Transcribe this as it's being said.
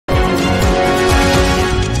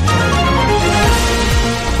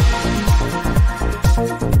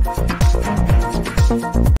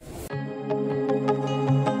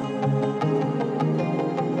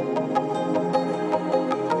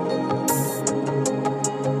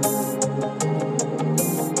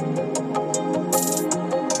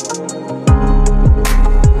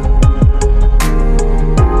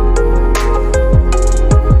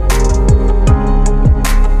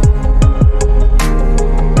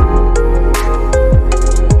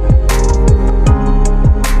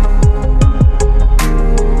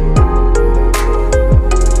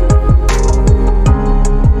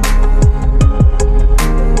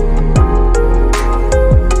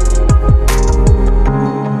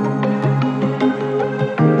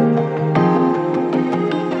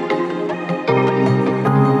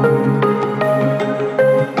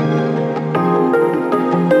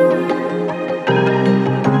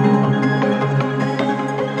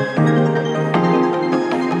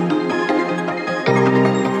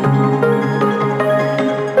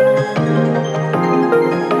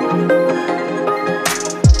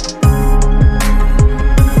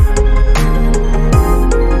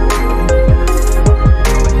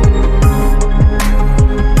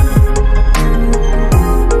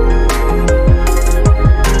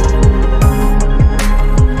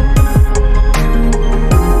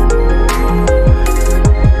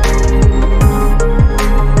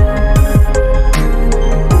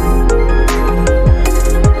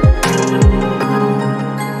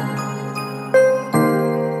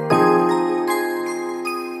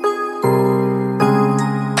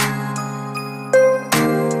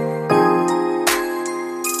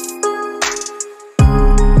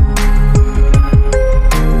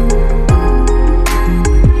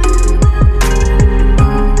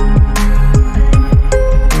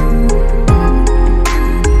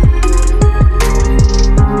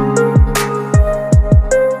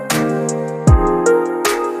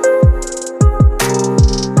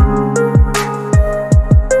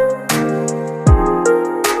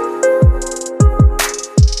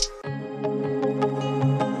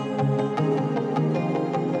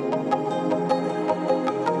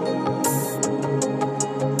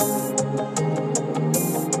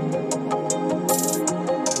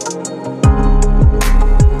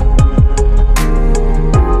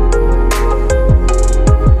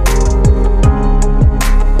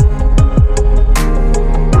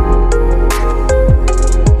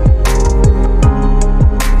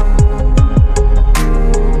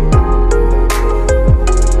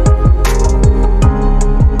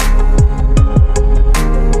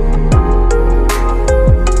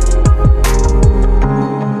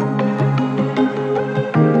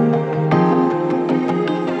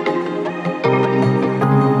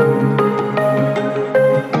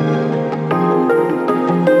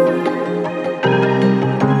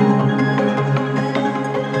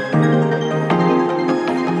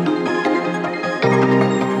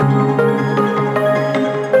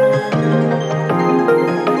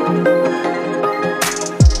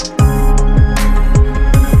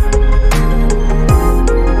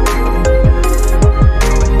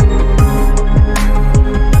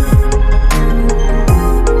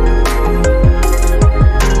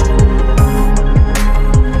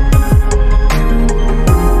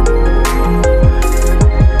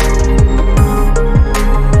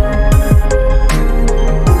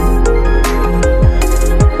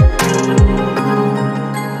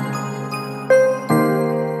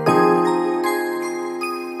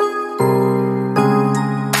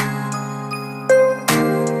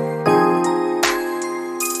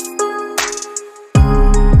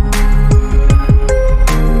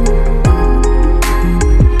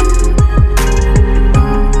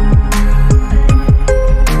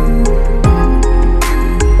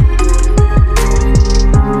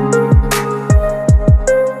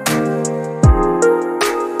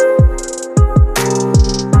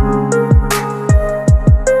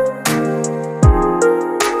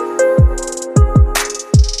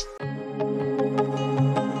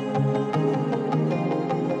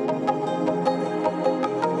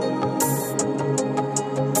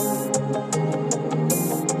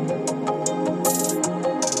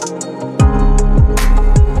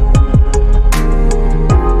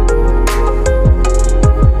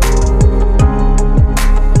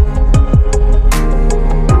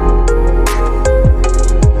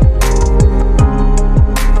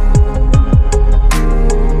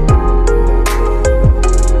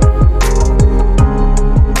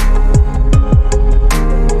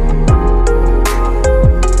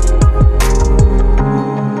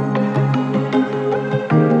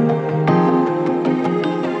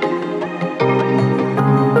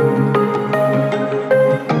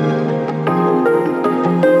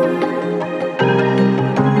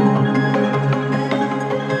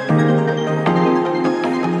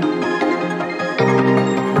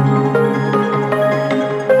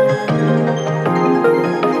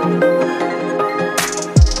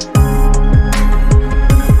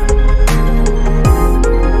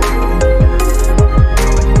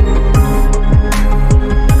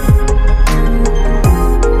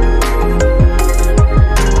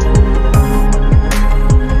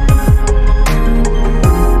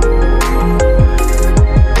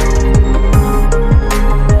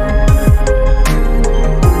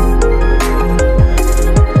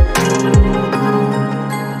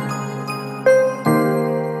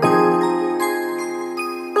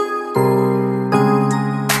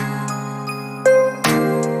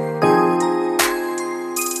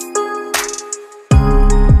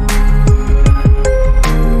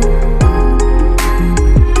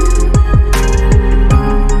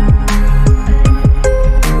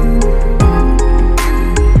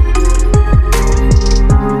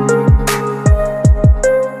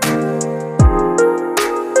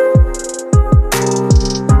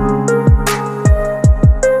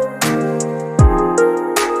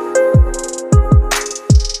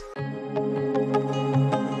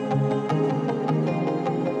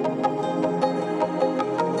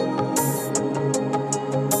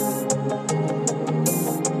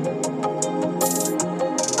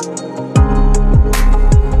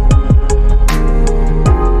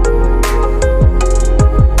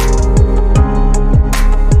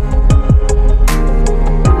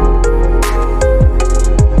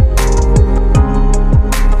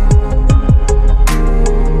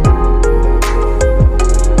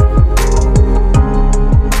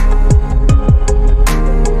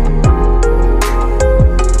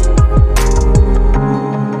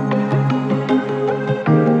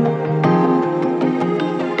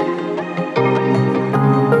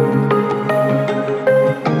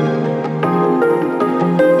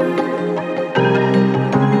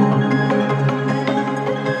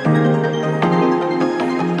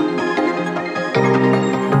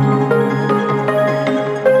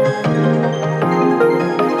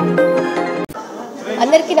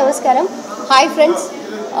నమస్కారం. Hi friends.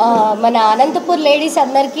 మన Anantapur ladies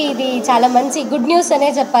అందరికీ ఇది చాలా మంచి గుడ్ న్యూస్ అనే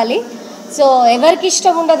చెప్పాలి. సో ఎవరికి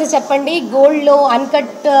ఇష్టం ఉండదు చెప్పండి, గోల్డ్లో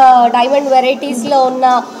అన్కట్ డైమండ్ వెరైటీస్లో ఉన్న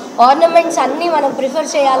ఆర్నమెంట్స్ అన్నీ మనం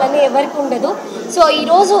ప్రిఫర్ చేయాలని ఎవరికి ఉండదు. సో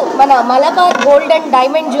ఈరోజు మన Malabar gold and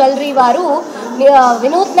diamond jewellery వారు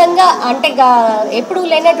వినూత్నంగా అంటే ఎప్పుడూ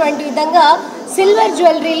లేనటువంటి విధంగా సిల్వర్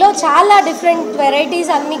జ్యువెలరీలో చాలా డిఫరెంట్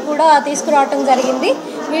వెరైటీస్ అన్నీ కూడా తీసుకురావటం జరిగింది.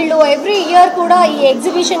 వీళ్ళు ఎవ్రీ ఇయర్ కూడా ఈ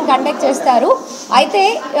ఎగ్జిబిషన్ కండక్ట్ చేస్తారు. అయితే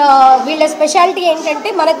వీళ్ళ స్పెషాలిటీ ఏంటంటే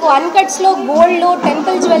మనకు అన్కట్స్లో గోల్డ్లో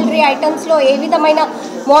టెంపుల్ జ్యువెలరీ ఐటమ్స్లో ఏ విధమైన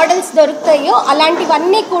మోడల్స్ దొరుకుతాయో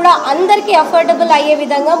అలాంటివన్నీ కూడా అందరికీ అఫోర్డబుల్ అయ్యే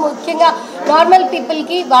విధంగా, ముఖ్యంగా నార్మల్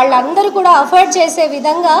పీపుల్కి వాళ్ళందరూ కూడా అఫోర్డ్ చేసే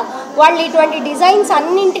విధంగా వాళ్ళు ఇటువంటి డిజైన్స్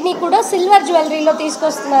అన్నింటినీ కూడా సిల్వర్ జ్యువెలరీలో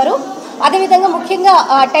తీసుకొస్తున్నారు. అదేవిధంగా ముఖ్యంగా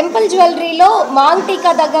టెంపుల్ జ్యువెలరీలో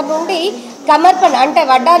మాంగ్టీకా దగ్గర నుండి కమర్పన్ అంటే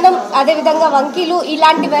వడ్డానం, అదేవిధంగా వంకీలు,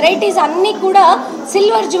 ఇలాంటి వెరైటీస్ అన్నీ కూడా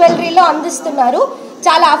సిల్వర్ జ్యువెలరీలో అందిస్తున్నారు.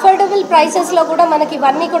 చాలా అఫోర్డబుల్ ప్రైసెస్లో కూడా మనకి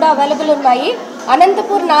ఇవన్నీ కూడా అవైలబుల్ ఉన్నాయి.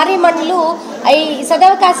 అనంతపూర్ నారీమణులు ఈ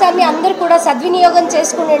సదవకాశాన్ని అందరూ కూడా సద్వినియోగం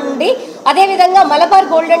చేసుకునేండి. అదేవిధంగా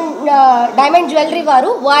Malabar gold and diamond jewellery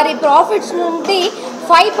వారి ప్రాఫిట్స్ నుండి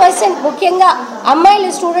 5% ముఖ్యంగా అమ్మాయిలు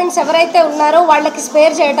స్టూడెంట్స్ ఎవరైతే ఉన్నారో వాళ్ళకి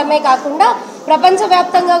స్పేర్ చేయడమే కాకుండా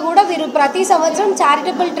ప్రపంచవ్యాప్తంగా కూడా వీరు ప్రతి సంవత్సరం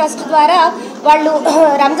చారిటబుల్ ట్రస్ట్ ద్వారా వాళ్ళు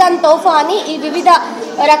రంజాన్ తోఫా అని ఈ వివిధ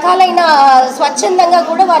రకాలైన స్వచ్ఛందంగా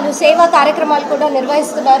కూడా వాళ్ళు సేవా కార్యక్రమాలు కూడా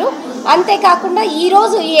నిర్వహిస్తున్నారు. అంతేకాకుండా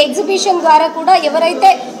ఈరోజు ఈ ఎగ్జిబిషన్ ద్వారా కూడా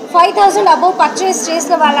ఎవరైతే 5,000 అబోవ్ పర్చేస్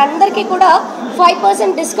చేసిన వాళ్ళందరికీ కూడా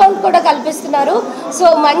 5% డిస్కౌంట్ కూడా కల్పిస్తున్నారు. సో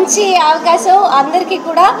మంచి అవకాశం అందరికీ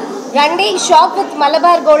కూడా రండి. Shop with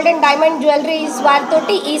Malabar gold and diamond jewelleries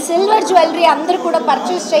వారితోటి ఈ సిల్వర్ జ్యువెలరీ అందరూ కూడా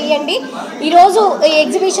పర్చేస్ చేయండి. ఈరోజు ఈ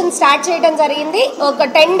ఎగ్జిబిషన్ స్టార్ట్ చేయడం జరిగింది. ఒక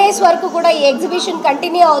 10 days వరకు కూడా ఈ ఎగ్జిబిషన్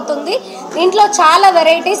కంటిన్యూ అవుతుంది. దీంట్లో చాలా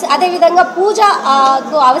వెరైటీస్, అదేవిధంగా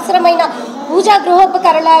పూజకు అవసరమైన పూజా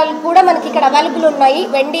గృహోపకరణాలు కూడా మనకి ఇక్కడ అవైలబుల్ ఉన్నాయి.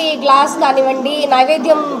 వెండి గ్లాస్ కానివ్వండి,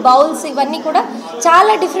 నైవేద్యం బౌల్స్, ఇవన్నీ కూడా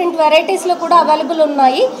చాలా డిఫరెంట్ వెరైటీస్లో కూడా అవైలబుల్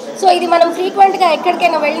ఉన్నాయి. సో ఇది మనం ఫ్రీక్వెంట్గా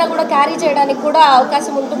ఎక్కడికైనా వెళ్ళినా కూడా క్యారీ చేయడానికి కూడా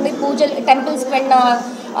అవకాశం ఉంటుంది. పూజలు టెంపుల్స్కి వెళ్ళినా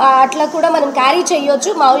అట్లా కూడా మనం క్యారీ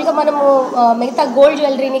చేయొచ్చు. మామూలుగా మనము మిగతా గోల్డ్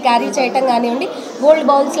జ్యువెలరీని క్యారీ చేయటం కానివ్వండి, గోల్డ్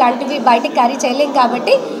బౌల్స్ లాంటివి బయటకు క్యారీ చేయలేం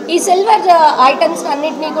కాబట్టి ఈ సిల్వర్ ఐటమ్స్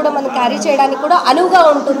అన్నింటినీ కూడా మనం క్యారీ చేయడానికి కూడా అనువుగా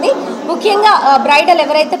ఉంటుంది. ముఖ్యంగా బ్రైడల్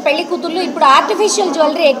ఎవరైతే పెళ్లి కూతుళ్ళు, ఇప్పుడు ఆర్టిఫిషియల్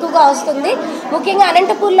జ్యువెలరీ ఎక్కువగా వస్తుంది. ముఖ్యంగా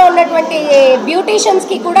అనంతపూర్లో ఉన్నటువంటి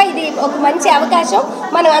బ్యూటీషియన్స్కి కూడా ఇది ఒక మంచి అవకాశం.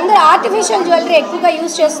 మనం అందరూ ఆర్టిఫిషియల్ జ్యువెలరీ ఎక్కువగా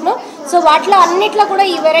యూజ్ చేస్తున్నాం. సో వాటిలో అన్నిట్లో కూడా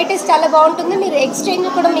ఈ వెరైటీస్ చాలా బాగుంటుంది. మీరు ఎక్స్చేంజ్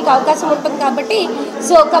కూడా మీకు అవకాశం ఉంటుంది కాబట్టి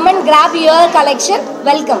so come and grab your collection.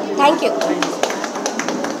 Welcome. Thank you.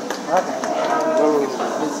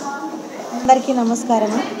 అందరికీ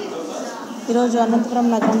నమస్కారం. ఈరోజు అనంతపురం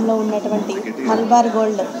నగరంలో ఉన్నటువంటి మలబార్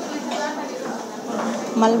గోల్డ్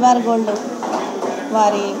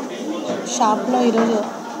వారి షాప్లో ఈరోజు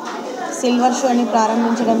సిల్వర్ షోని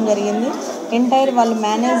ప్రారంభించడం జరిగింది. ఎంటైర్ వాళ్ళ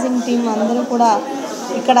మేనేజింగ్ టీం అందరూ కూడా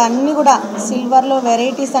ఇక్కడ అన్నీ కూడా సిల్వర్లో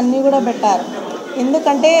వెరైటీస్ అన్నీ కూడా పెట్టారు.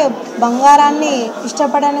 ఎందుకంటే బంగారాన్ని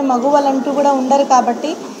ఇష్టపడని మగువలంటూ కూడా ఉండరు కాబట్టి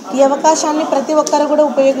ఈ అవకాశాన్ని ప్రతి ఒక్కరు కూడా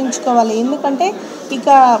ఉపయోగించుకోవాలి. ఎందుకంటే ఇక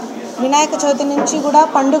వినాయక చవితి నుంచి కూడా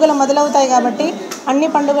పండుగలు మొదలవుతాయి కాబట్టి అన్ని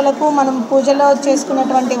పండుగలకు మనం పూజలో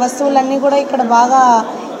చేసుకున్నటువంటి వస్తువులన్నీ కూడా ఇక్కడ బాగా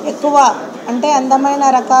ఎక్కువ అంటే అందమైన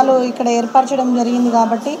రకాలు ఇక్కడ ఏర్పరచడం జరిగింది.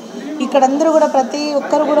 కాబట్టి ఇక్కడ అందరూ కూడా ప్రతి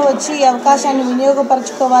ఒక్కరు కూడా వచ్చి ఈ అవకాశాన్ని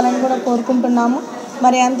వినియోగపరచుకోవాలని కూడా కోరుకుంటున్నాము.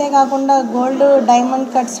 మరి అంతేకాకుండా గోల్డ్ డైమండ్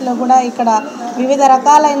కట్స్లో కూడా ఇక్కడ వివిధ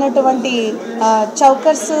రకాలైనటువంటి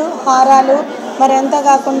చౌకర్స్, హారాలు, మరి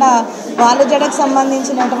అంతేకాకుండా వాలు జడకు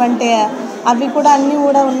సంబంధించినటువంటి అవి కూడా అన్నీ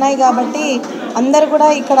కూడా ఉన్నాయి. కాబట్టి అందరూ కూడా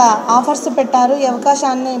ఇక్కడ ఆఫర్స్ పెట్టారు. ఈ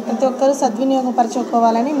అవకాశాన్ని ప్రతి ఒక్కరూ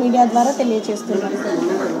సద్వినియోగపరచుకోవాలని మీడియా ద్వారా తెలియజేస్తున్నారు.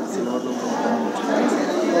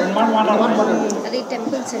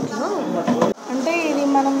 అంటే ఇది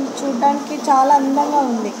మనం చూడడానికి చాలా అందంగా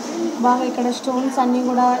ఉంది. బాగా ఇక్కడ స్టోన్స్ అన్నీ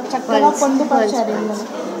కూడా చక్కగా పొందుపరిచారు. ఇందులో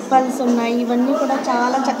పల్స్ ఉన్నాయి, ఇవన్నీ కూడా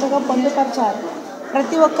చాలా చక్కగా పొందుపరిచారు.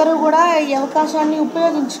 ప్రతి ఒక్కరూ కూడా ఈ అవకాశాన్ని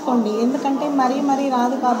ఉపయోగించుకోండి. ఎందుకంటే మరీ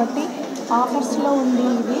రాదు కాబట్టి ఆఫర్స్లో ఉంది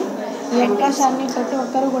ఇది. ఈ అవకాశాన్ని ప్రతి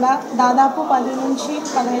ఒక్కరు కూడా దాదాపు 10 నుంచి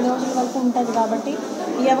 15 రోజుల వరకు ఉంటుంది కాబట్టి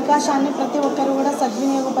ఈ అవకాశాన్ని ప్రతి ఒక్కరు కూడా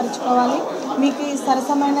సద్వినియోగపరచుకోవాలి. మీకు ఈ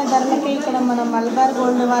సరసమైన ధరలకే ఇక్కడ మన మలబార్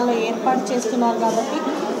గోల్డ్ వాళ్ళు ఏర్పాటు చేస్తున్నారు కాబట్టి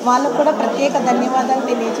వాళ్ళకు కూడా ప్రత్యేక ధన్యవాదాలు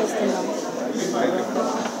తెలియజేస్తున్నాము.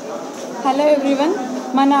 Hello everyone.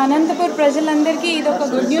 మన అనంతపూర్ ప్రజలందరికీ ఇది ఒక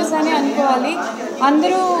గుడ్ న్యూస్ అని అనుకోవాలి.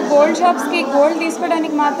 అందరూ గోల్డ్ షాప్స్కి గోల్డ్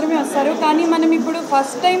తీసుకోవడానికి మాత్రమే వస్తారు, కానీ మనం ఇప్పుడు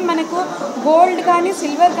ఫస్ట్ టైం మనకు గోల్డ్ కానీ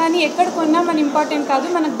సిల్వర్ కానీ ఎక్కడ కొన్నా మన ఇంపార్టెంట్ కాదు,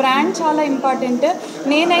 మన బ్రాండ్ చాలా ఇంపార్టెంట్.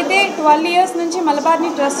 నేనైతే 12 years నుంచి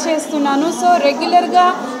మలబార్ని ట్రస్ట్ చేస్తున్నాను. సో రెగ్యులర్గా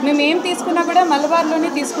మేము ఏం తీసుకున్నా కూడా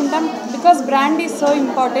మలబార్లోనే తీసుకుంటాం, because brand is so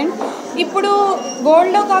important. ఇప్పుడు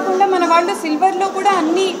గోల్డ్లో కాకుండా మన వాళ్ళు సిల్వర్లో కూడా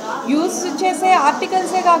అన్ని యూజ్ చేసే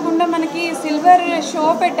ఆర్టికల్సే కాకుండా మనకి సిల్వర్ షో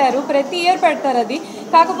పెట్టారు, ప్రతి ఇయర్ పెడతారు అది.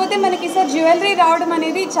 కాకపోతే మనకి సార్ జ్యువెలరీ రావడం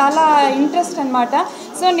అనేది చాలా ఇంట్రెస్ట్ అనమాట.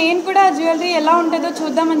 సో నేను కూడా జ్యువెలరీ ఎలా ఉంటుందో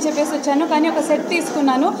చూద్దామని చెప్పేసి వచ్చాను, కానీ ఒక సెట్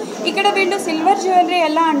తీసుకున్నాను. ఇక్కడ వీళ్ళు సిల్వర్ జ్యువెలరీ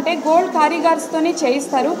ఎలా అంటే గోల్డ్ కారిగార్స్తోనే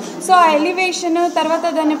చేయిస్తారు. సో ఆ ఎలివేషన్ తర్వాత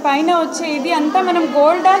దాని పైన వచ్చే ఇది అంతా మనం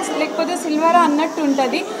గోల్డా లేకపోతే సిల్వరా అన్నట్టు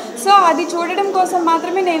ఉంటుంది. సో అది చూడడం కోసం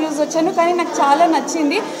మాత్రమే నేను వచ్చాను, కానీ నాకు చాలా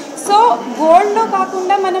నచ్చింది. సో గోల్డ్లో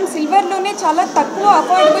కాకుండా మనం సిల్వర్లోనే చాలా తక్కువ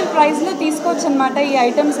అఫోర్డబుల్ ప్రైస్లో తీసుకోవచ్చు అనమాట ఈ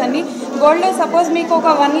ఐటమ్స్ అన్నీ. గోల్డ్లో సపోజ్ మీకు ఒక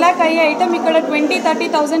 1 lakh అయ్యే ఐటమ్ ఇక్కడ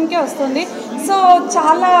 20-30,000కే వస్తుంది. సో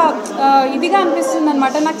చాలా ఇదిగా అనిపిస్తుంది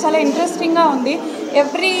అనమాట, నాకు చాలా ఇంట్రెస్టింగ్గా ఉంది.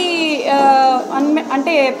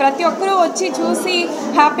 అంటే ప్రతి ఒక్కరూ వచ్చి చూసి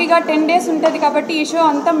హ్యాపీగా 10 days ఉంటుంది కాబట్టి ఈ షో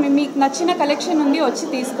అంతా మీకు నచ్చిన కలెక్షన్ ఉంది, వచ్చి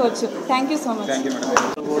తీసుకోవచ్చు. Thank you so much.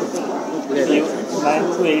 9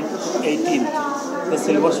 to 18 the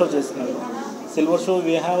silver show చేస్తున్నారు. Silver show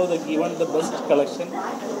we have given the best collection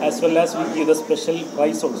as well as we give the special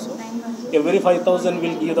price also. Every 5,000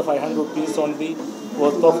 will give the 500 rupees on the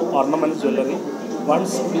worth of ornament jewelry.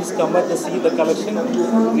 Once please come and see the collection.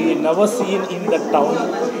 We never seen in the town.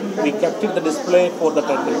 We kept it the display for the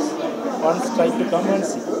 10 days. Once try to come and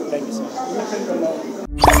see. Thank you so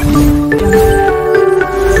much.